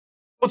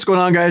What's going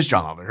on, guys?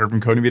 John Oliver here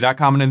from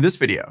Codemy.com, and in this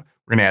video,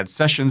 we're going to add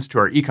sessions to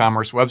our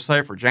e-commerce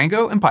website for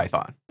Django and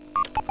Python.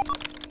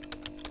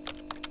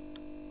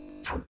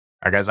 All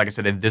right, guys, like I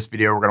said, in this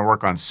video, we're going to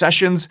work on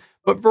sessions.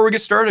 But before we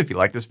get started, if you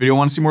like this video and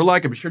want to see more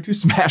like it, be sure to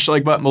smash the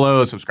like button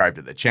below, subscribe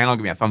to the channel,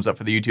 give me a thumbs up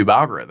for the YouTube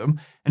algorithm,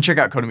 and check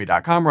out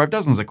Codemy.com, where I have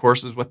dozens of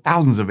courses with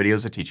thousands of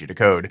videos that teach you to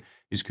code.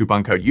 Use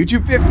coupon code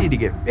YouTube50 to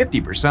get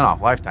 50% off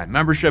lifetime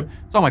membership.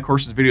 It's all my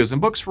courses, videos, and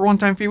books for a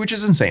one-time fee, which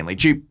is insanely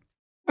cheap.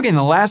 Okay, in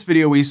the last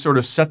video, we sort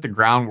of set the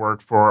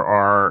groundwork for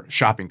our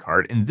shopping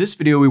cart. In this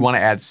video, we want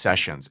to add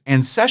sessions.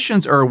 And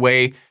sessions are a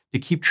way to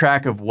keep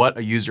track of what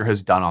a user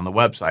has done on the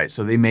website.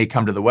 So they may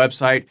come to the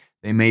website,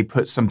 they may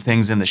put some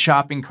things in the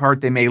shopping cart,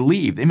 they may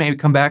leave, they may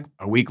come back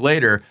a week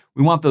later.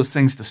 We want those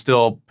things to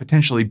still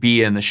potentially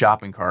be in the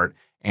shopping cart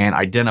and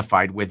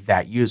identified with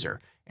that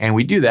user. And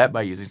we do that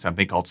by using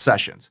something called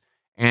sessions.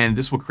 And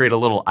this will create a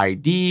little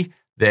ID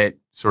that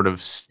sort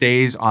of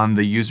stays on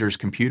the user's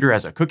computer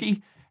as a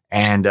cookie.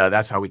 And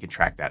that's how we can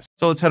track that.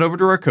 So let's head over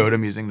to our code.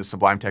 I'm using the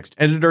Sublime Text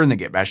Editor and the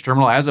Get Bash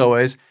terminal as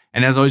always.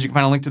 And as always, you can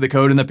find a link to the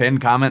code in the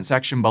pinned comment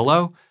section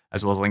below,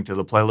 as well as a link to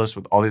the playlist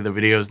with all the other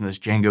videos in this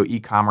Django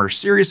e-commerce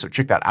series. So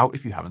check that out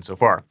if you haven't so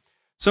far.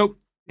 So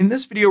in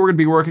this video, we're going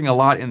to be working a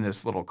lot in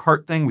this little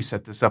cart thing. We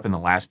set this up in the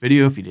last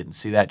video. If you didn't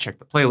see that, check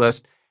the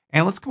playlist.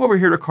 And let's come over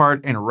here to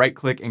cart and right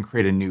click and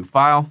create a new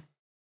file.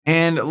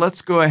 And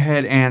let's go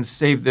ahead and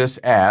save this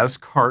as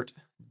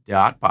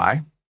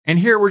cart.py. And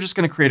here we're just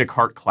going to create a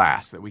cart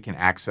class that we can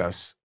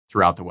access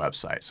throughout the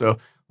website. So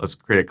let's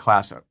create a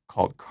class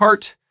called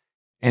cart.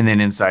 And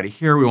then inside of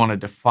here, we want to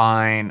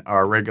define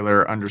our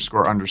regular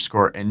underscore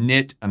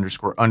init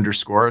underscore.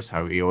 That's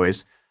how we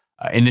always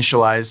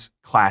initialize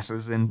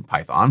classes in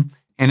Python.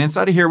 And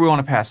inside of here, we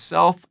want to pass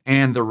self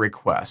and the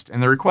request.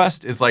 And the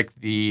request is like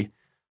the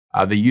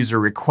user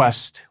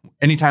request.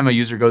 Anytime a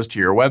user goes to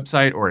your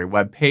website or a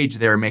web page,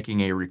 they're making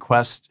a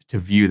request to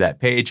view that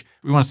page.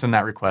 We want to send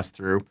that request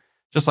through.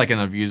 Just like in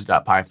the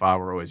views.py file,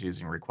 we're always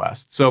using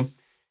request. So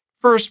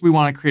first, we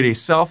want to create a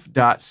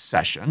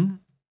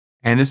self.session,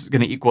 and this is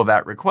going to equal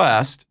that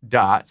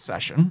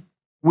request.session.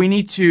 We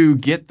need to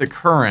get the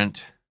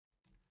current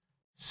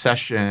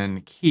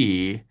session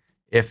key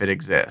if it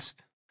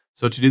exists.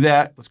 So to do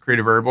that, let's create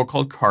a variable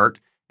called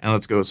cart, and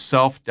let's go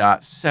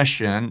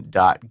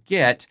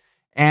self.session.get,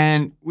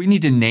 and we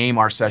need to name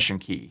our session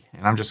key,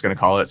 and I'm just going to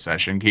call it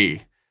session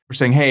key. We're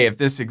saying, hey, if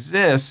this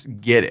exists,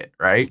 get it,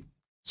 right?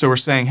 So we're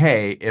saying,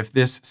 hey, if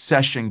this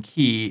session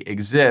key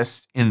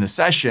exists in the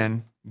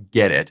session,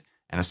 get it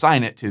and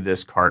assign it to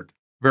this cart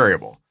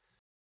variable.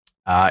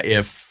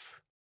 If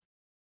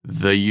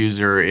the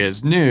user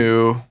is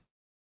new,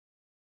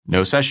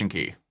 no session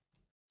key.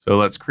 So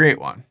let's create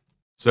one.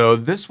 So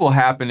this will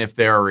happen if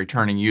they're a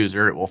returning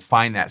user. It will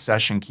find that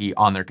session key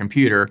on their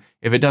computer.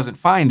 If it doesn't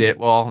find it,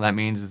 well, that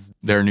means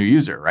they're a new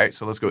user, right?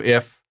 So let's go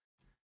if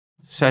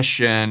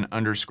session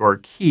underscore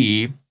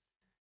key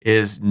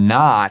is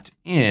not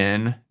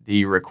in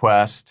the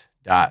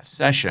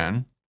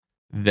request.session,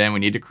 then we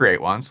need to create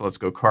one. So let's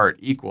go cart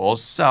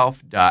equals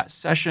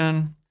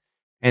self.session.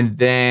 And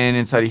then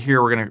inside of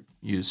here, we're going to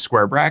use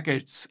square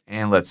brackets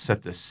and let's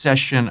set the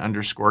session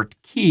underscore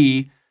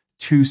key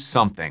to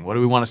something. What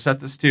do we want to set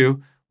this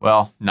to?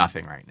 Well,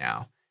 nothing right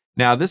now.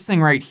 Now this thing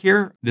right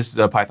here, this is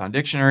a Python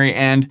dictionary.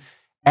 And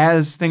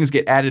as things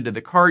get added to the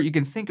cart, you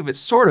can think of it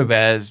sort of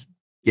as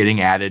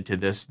getting added to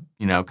this,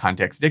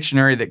 context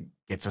dictionary that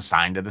gets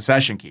assigned to the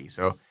session key.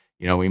 So,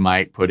 we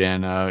might put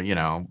in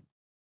a,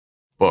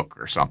 book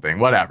or something,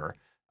 whatever.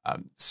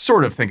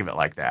 Sort of think of it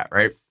like that,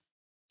 right?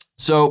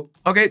 So,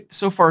 okay,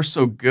 so far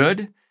so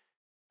good.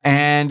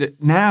 And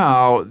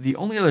now the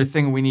only other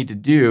thing we need to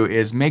do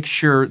is make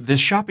sure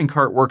this shopping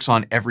cart works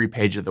on every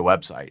page of the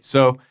website.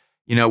 So,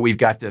 we've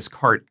got this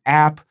cart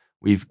app,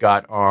 we've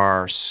got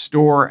our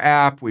store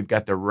app, we've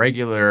got the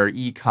regular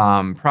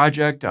e-com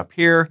project up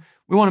here.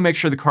 We want to make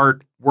sure the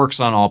cart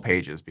works on all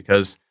pages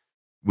because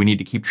we need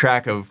to keep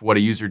track of what a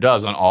user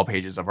does on all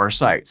pages of our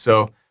site.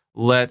 So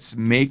let's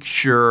make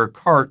sure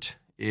cart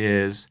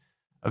is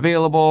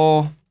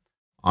available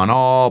on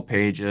all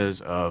pages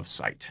of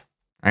site.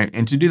 All right,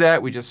 and to do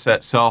that, we just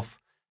set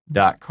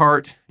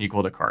self.cart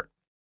equal to cart.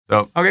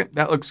 So, okay,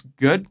 that looks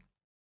good.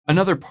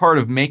 Another part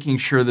of making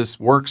sure this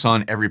works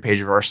on every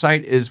page of our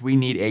site is we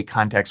need a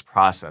context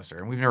processor.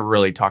 And we've never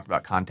really talked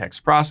about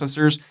context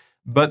processors,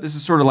 but this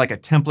is sort of like a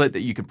template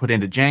that you can put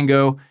into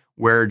Django,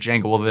 where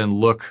Django will then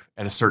look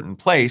at a certain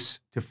place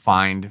to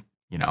find,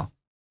 in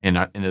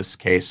this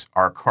case,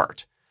 our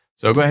cart.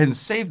 So go ahead and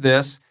save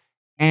this.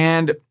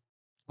 And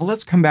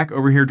let's come back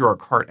over here to our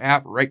cart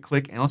app, right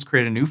click, and let's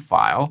create a new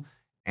file.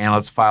 And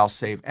let's file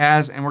save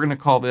as, and we're going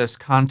to call this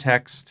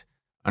context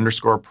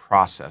underscore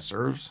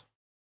processors,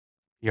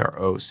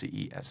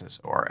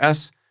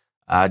 processors,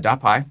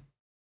 .py.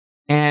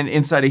 And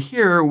inside of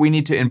here, we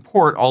need to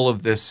import all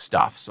of this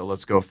stuff. So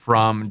let's go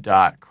from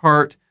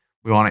 .cart.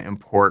 We want to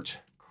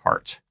import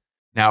cart.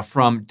 Now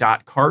from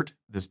 .cart,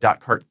 this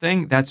 .cart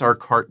thing, that's our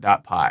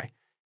cart.py.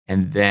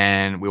 And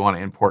then we want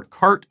to import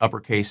cart,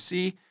 uppercase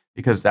C,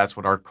 because that's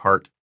what our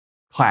cart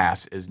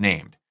class is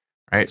named.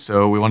 right?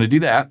 So we want to do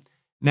that.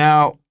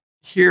 Now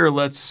here,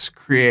 let's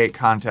create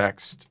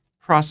context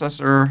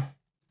processor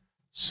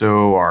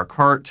so our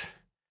cart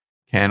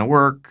can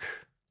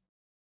work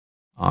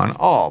on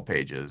all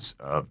pages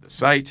of the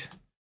site,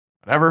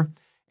 whatever.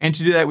 And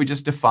to do that, we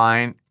just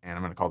define, and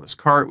I'm going to call this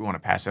cart. We want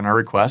to pass in our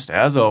request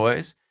as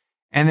always.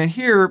 And then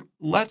here,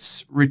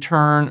 let's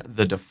return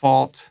the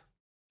default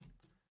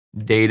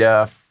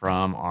data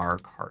from our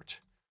cart.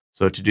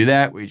 So to do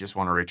that, we just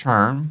want to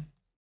return,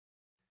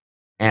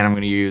 and I'm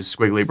going to use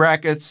squiggly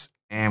brackets,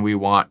 and we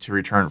want to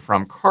return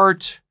from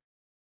cart.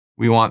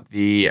 We want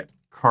the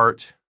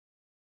cart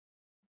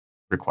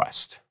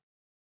request.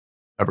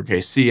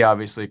 Uppercase C,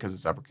 obviously, because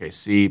it's uppercase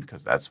C,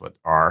 because that's what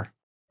our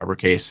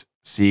uppercase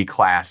C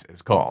class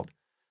is called.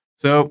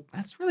 So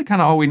that's really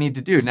kind of all we need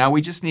to do. Now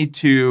we just need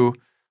to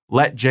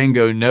let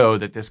Django know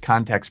that this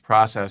context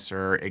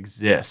processor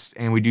exists.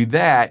 And we do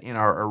that in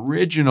our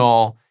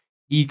original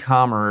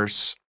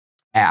e-commerce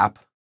app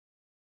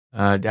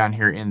down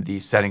here in the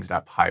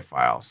settings.py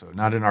file. So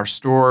not in our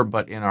store,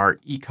 but in our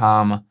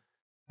ecom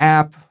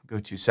app. Go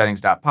to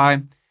settings.py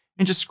and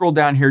just scroll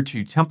down here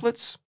to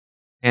templates.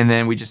 And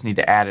then we just need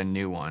to add a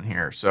new one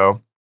here.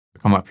 So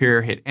come up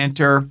here, hit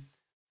enter.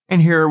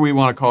 And here we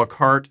want to call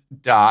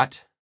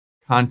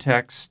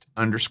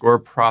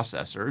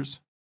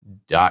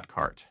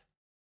cart.context_processors.cart.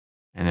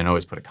 And then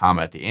always put a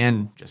comma at the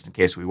end, just in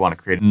case we want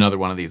to create another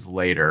one of these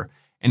later.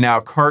 And now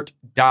cart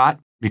dot,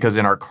 because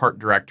in our cart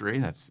directory,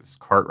 that's this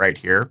cart right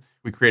here,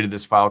 we created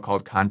this file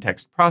called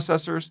context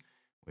processors,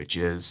 which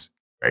is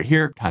right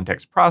here,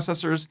 context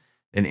processors.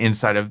 Then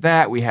inside of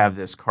that, we have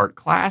this cart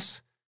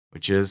class,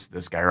 which is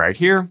this guy right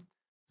here.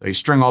 So you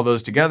string all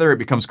those together, it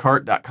becomes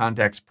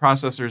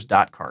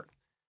cart.contextprocessors.cart.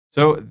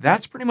 So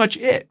that's pretty much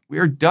it. We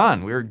are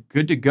done. We are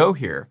good to go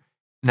here.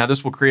 Now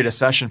this will create a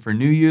session for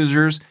new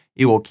users.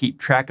 It will keep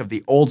track of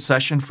the old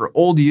session for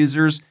old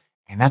users.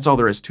 And that's all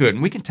there is to it.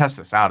 And we can test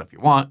this out if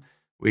you want.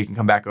 We can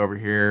come back over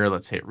here.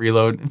 Let's hit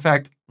reload. In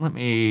fact, let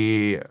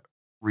me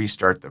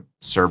restart the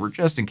server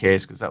just in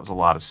case, because that was a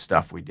lot of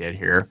stuff we did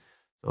here.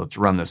 So let's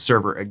run the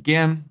server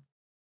again.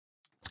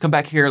 Let's come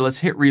back here. Let's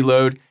hit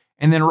reload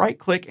and then right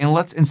click and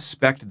let's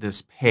inspect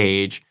this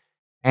page.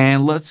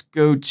 And let's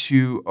go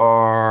to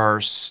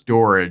our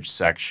storage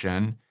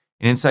section.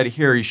 And inside of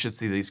here, you should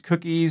see these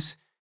cookies.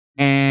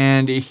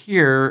 And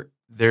here,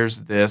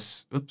 there's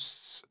this,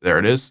 oops, there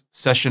it is,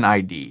 session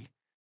ID,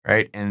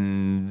 right?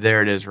 And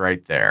there it is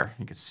right there.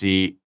 You can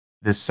see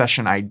this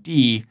session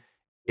ID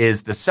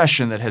is the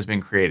session that has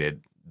been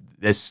created.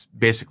 This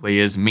basically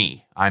is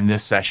me. I'm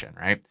this session,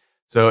 right?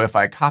 So if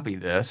I copy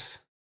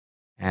this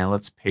and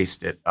let's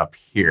paste it up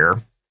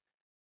here,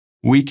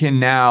 we can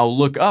now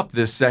look up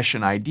this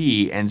session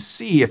ID and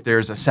see if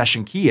there's a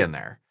session key in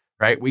there,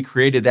 right? We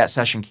created that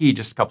session key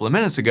just a couple of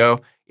minutes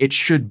ago. It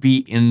should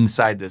be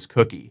inside this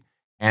cookie.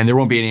 And there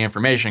won't be any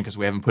information because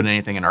we haven't put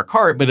anything in our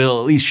cart, but it'll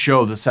at least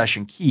show the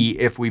session key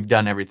if we've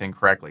done everything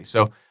correctly.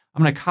 So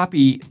I'm going to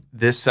copy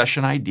this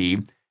session ID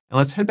and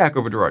let's head back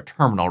over to our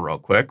terminal real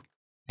quick.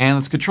 And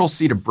let's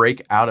Control-C to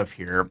break out of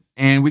here.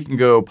 And we can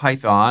go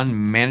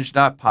Python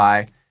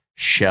manage.py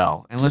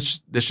shell. And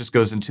this just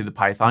goes into the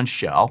Python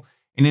shell.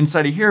 And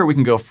inside of here, we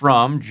can go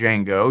from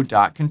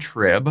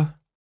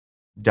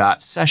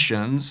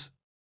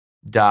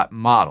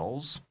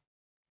Django.contrib.sessions.models.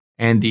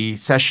 And the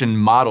session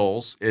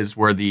models is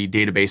where the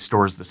database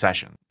stores the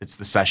session. It's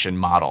the session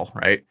model,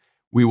 right?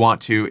 We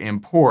want to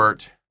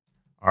import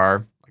our,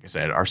 like I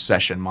said, our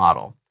session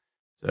model.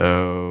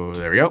 So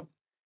there we go.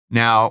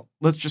 Now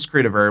let's just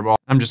create a variable.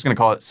 I'm just going to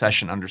call it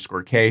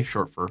session_k,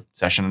 short for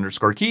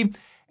session_key.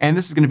 And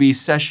this is going to be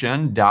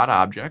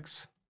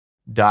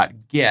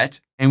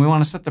session.objects.get. And we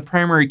want to set the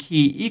primary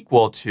key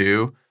equal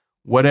to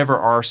whatever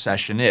our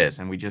session is.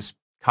 And we just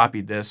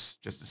copied this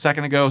just a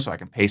second ago, so I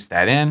can paste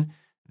that in.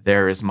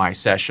 There is my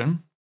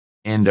session.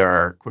 End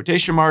our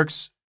quotation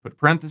marks, put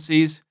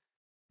parentheses,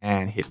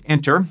 and hit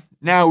enter.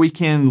 Now we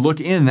can look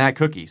in that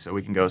cookie. So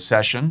we can go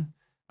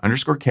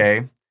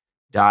session_k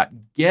dot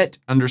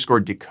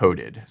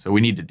get_decoded. So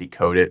we need to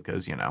decode it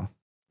because, you know,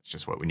 it's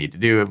just what we need to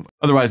do.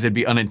 Otherwise, it'd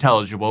be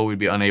unintelligible. We'd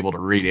be unable to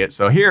read it.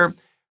 So here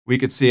we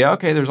could see,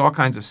 okay, there's all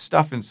kinds of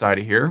stuff inside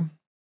of here.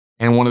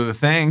 And one of the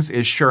things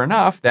is, sure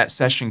enough, that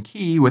session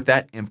key with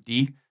that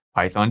empty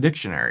Python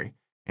dictionary.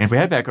 And if we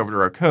head back over to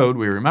our code,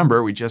 we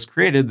remember we just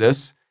created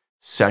this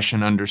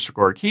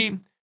session_key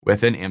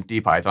with an empty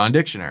Python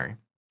dictionary.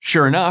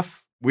 Sure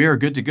enough, we are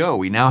good to go.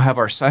 We now have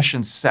our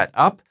session set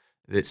up.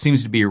 It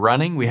seems to be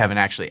running. We haven't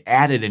actually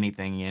added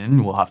anything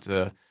in. We'll have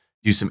to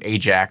do some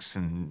Ajax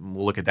and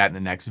we'll look at that in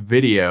the next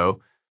video.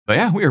 But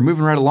yeah, we are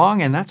moving right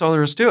along and that's all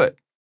there is to it.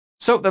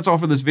 So that's all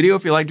for this video.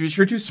 If you liked it, be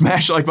sure to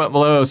smash the like button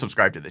below,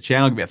 subscribe to the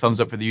channel, give me a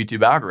thumbs up for the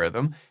YouTube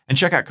algorithm, and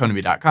check out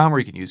Codemy.com where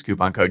you can use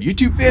coupon code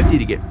YouTube50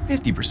 to get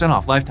 50%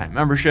 off lifetime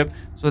membership.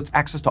 So that's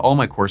access to all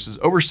my courses,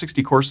 over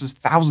 60 courses,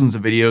 thousands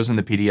of videos, and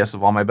the PDFs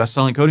of all my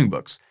best-selling coding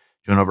books.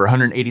 Join over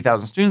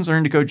 180,000 students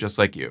learning to code just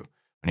like you.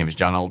 My name is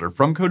John Elder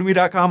from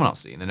Codemy.com, and I'll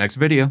see you in the next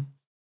video.